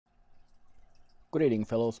Good evening,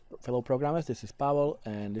 fellow programmers. This is Pavel,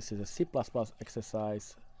 and this is a C++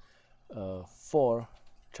 exercise 4,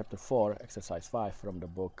 chapter 4, exercise 5 from the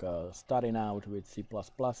book Starting Out with C++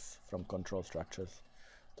 from Control Structures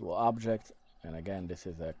to Objects. And again, this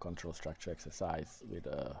is a control structure exercise with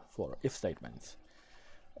 4 if statements.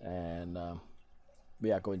 And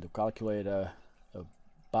we are going to calculate a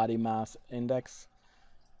body mass index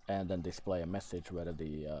and then display a message whether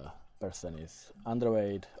the person is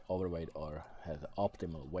underweight, overweight, or has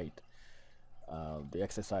optimal weight. The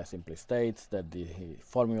exercise simply states that the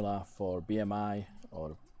formula for BMI,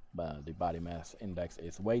 or the body mass index,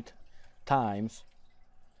 is weight times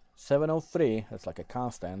 703, that's like a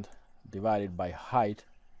constant, divided by height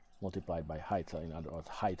multiplied by height. So in other words,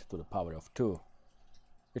 height to the power of 2,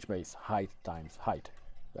 which makes height times height.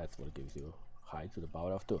 That's what gives you height to the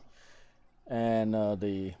power of 2. And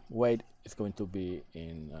the weight is going to be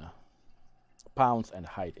in pounds and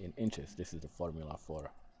height in inches. This is the formula for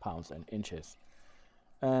pounds and inches.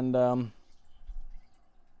 And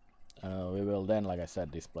we will then, like I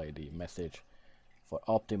said, display the message for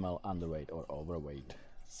optimal, underweight, or overweight.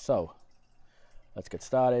 So let's get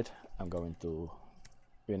started.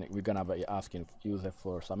 We're gonna be asking user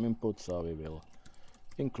for some input, so we will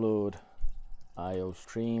include IO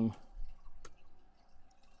stream,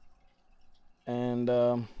 and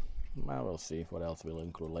we'll see what else we'll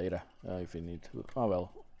include later if we need to.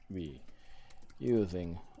 We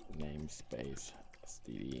using namespace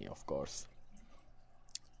std, of course.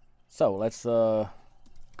 So let's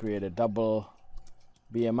create a double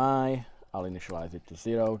BMI. I'll initialize it to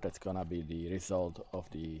 0. That's gonna be the result of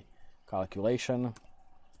the calculation.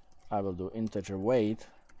 I will do integer weight.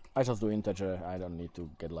 I just do integer. I don't need to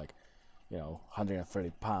get, like,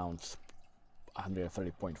 130 pounds,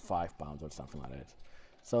 130.5 pounds or something like that.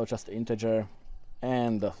 So just integer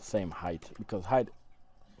and the same height, because height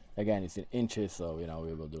again is in inches, so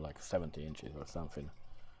we will do like 70 inches or something.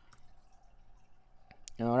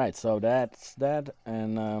 Alright, so that's that.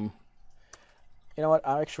 And you know what,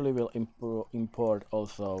 I actually will import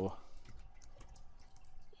also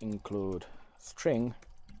include string,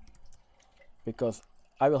 because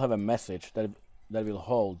I will have a message that will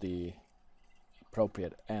hold the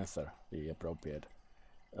appropriate answer, the appropriate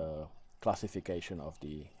classification of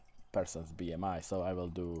the person's BMI. So I will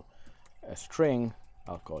do a string,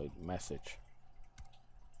 I'll call it message,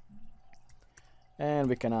 and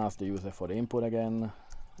we can ask the user for the input again,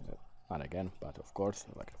 not again, but of course,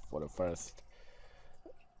 like for the first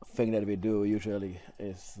thing that we do usually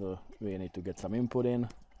is we need to get some input in.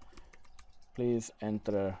 Please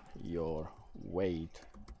enter your weight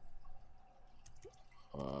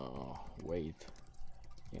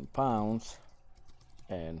in pounds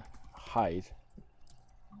and height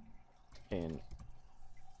in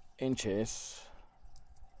inches,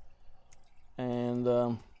 and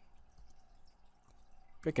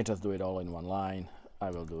we can just do it all in one line. I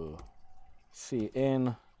will do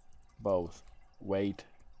cin both weight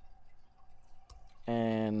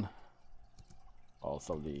and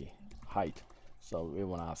also the height. So we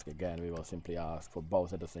won't ask again, we will simply ask for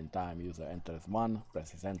both at the same time. User enters one,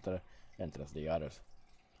 presses enter, enters the others.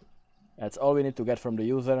 That's all we need to get from the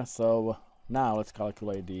user. So now let's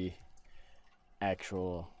calculate the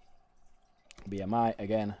actual BMI.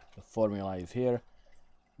 Again, the formula is here,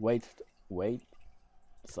 weight,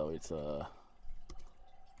 so it's a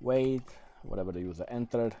weight, whatever the user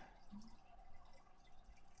entered,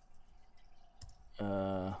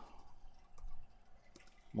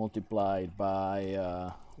 multiplied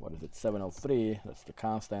by 703, that's the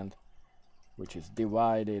constant, which is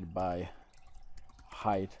divided by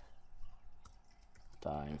height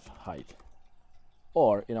times height.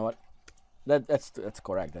 Or you know what, that's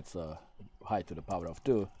correct, that's height to the power of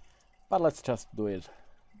 2, but let's just do it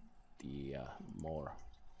the more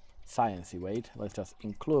sciencey way. Let's just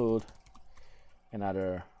include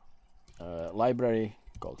another library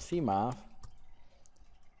called cmath,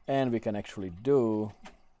 and we can actually do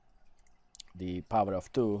the power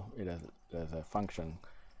of 2. It has a function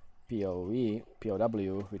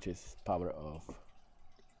POW, which is power of,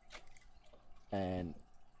 and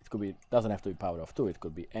it doesn't have to be power of 2, it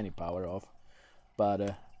could be any power of,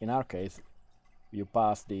 but in our case you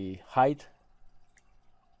pass the height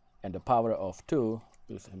and the power of 2,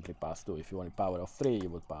 you simply pass 2. If you want power of 3, you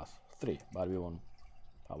would pass 3, but we want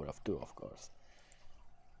power of 2, of course.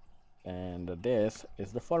 And this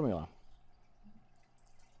is the formula.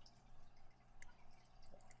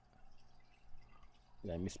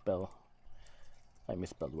 Did I misspell? I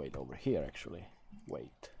misspelled weight over here, actually.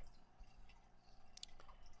 Weight.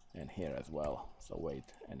 And here as well. So weight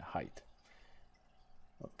and height.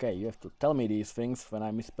 Okay, you have to tell me these things when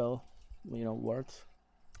I misspell. words.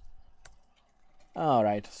 All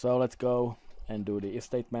right, so let's go and do the if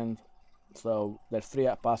statement. So there's three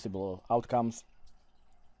possible outcomes: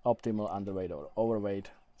 optimal, underweight, or overweight.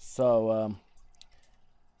 So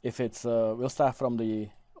if it's we'll start from the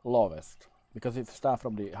lowest, because if you start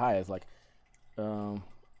from the highest, like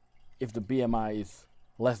if the BMI is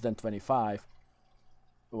less than 25,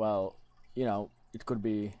 well, it could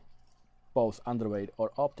be both underweight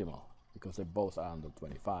or optimal, because they both are under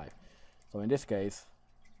 25. So in this case,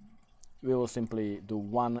 we will simply do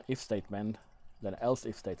one if statement, then else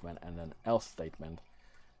if statement, and then else statement,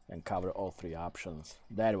 and cover all three options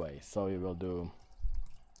that way. So we will do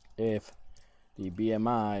if the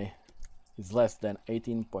BMI is less than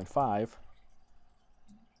 18.5,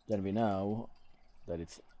 then we know that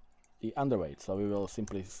it's the underweight. So we will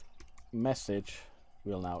simply message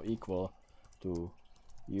will now equal to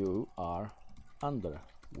you are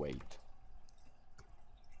underweight.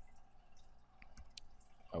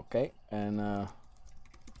 Okay, and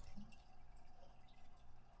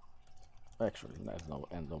actually there's no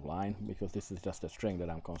end of line, because this is just a string that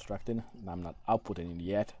I'm constructing and I'm not outputting it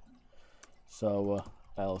yet. So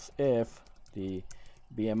else if the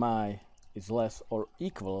BMI is less or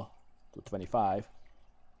equal to 25,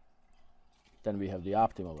 then we have the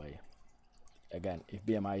optimal way. Again, if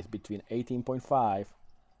BMI is between 18.5,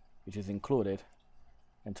 which is included,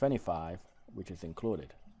 and 25, which is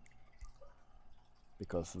included,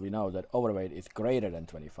 because we know that overweight is greater than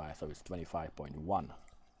 25, so it's 25.1.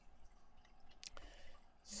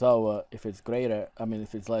 So if it's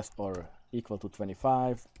if it's less or equal to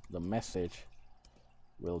 25, the message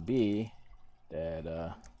will be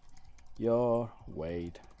that your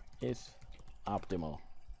weight is optimal.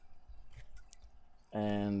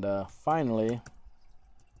 And finally,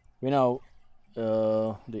 we know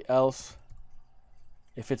the else,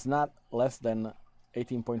 if it's not less than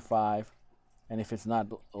 18.5, and if it's not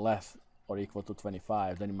less or equal to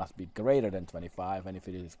 25, then it must be greater than 25, and if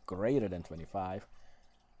it is greater than 25,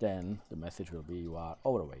 then the message will be you are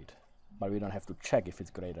overweight. But we don't have to check if it's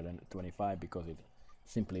greater than 25, because it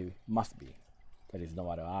simply must be. There is no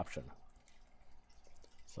other option.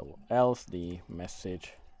 So else the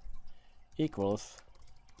message equals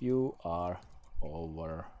you are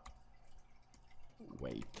overweight.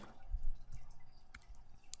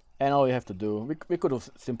 And all you have to do, we could have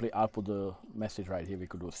simply output the message right here. We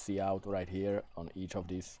could do cout right here on each of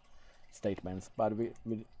these statements, but we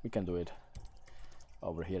can do it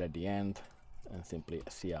over here at the end and simply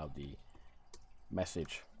cout the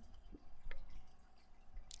message.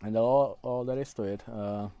 And all there is to it.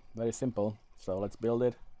 Very simple. So let's build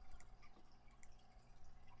it.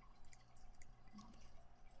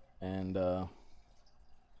 And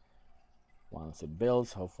once it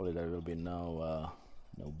builds, hopefully there will be no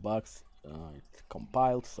bugs. It's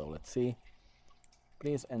compiled, so let's see.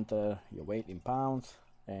 Please enter your weight in pounds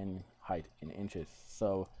and height in inches.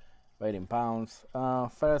 So weight in pounds.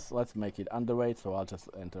 First, let's make it underweight, so I'll just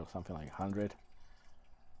enter something like 100.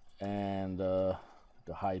 And the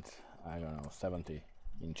height, I don't know, 70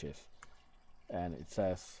 inches. And it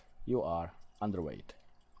says you are underweight.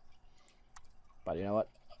 But you know what?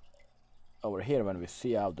 Over here, when we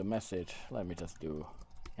cout the message, let me just do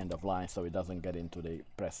end of line so it doesn't get into the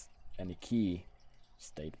press any key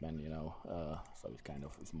statement, so it kind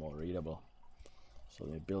of is more readable. So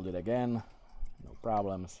we build it again, no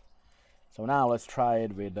problems. So now let's try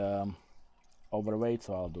it with overweight.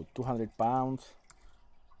 So I'll do 200 pounds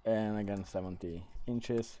and again 70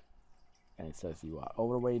 inches, and it says you are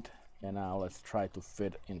overweight. And now let's try to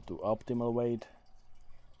fit into optimal weight.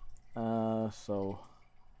 So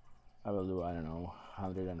I will do, I don't know,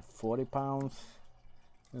 140 pounds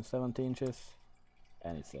and 70 inches,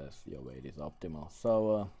 and it says your weight is optimal.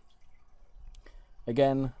 So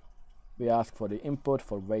again, we ask for the input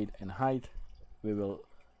for weight and height. We will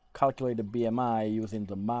calculate the BMI using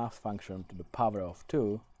the math function to the power of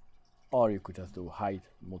 2, or you could just do height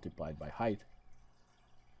multiplied by height.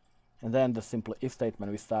 And then the simple if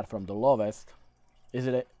statement, we start from the lowest. Is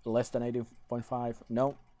it less than 18.5?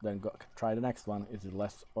 No. Then try the next one. Is it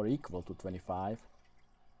less or equal to 25?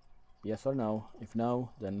 Yes or no. If no,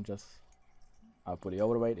 then just output the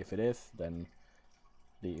overweight. If it is, then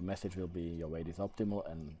the message will be your weight is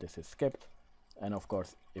optimal, and this is skipped. And of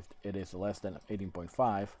course, if it is less than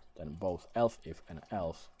 18.5, then both else if and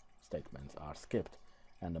else statements are skipped,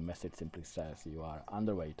 and the message simply says you are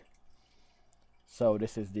underweight. So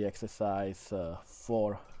this is the exercise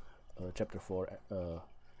 4, chapter 4,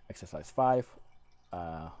 exercise 5.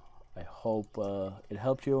 I hope it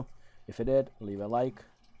helped you. If it did, leave a like,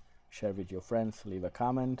 share with your friends, leave a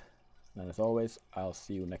comment, and as always, I'll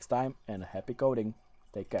see you next time, and happy coding.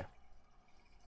 Take care.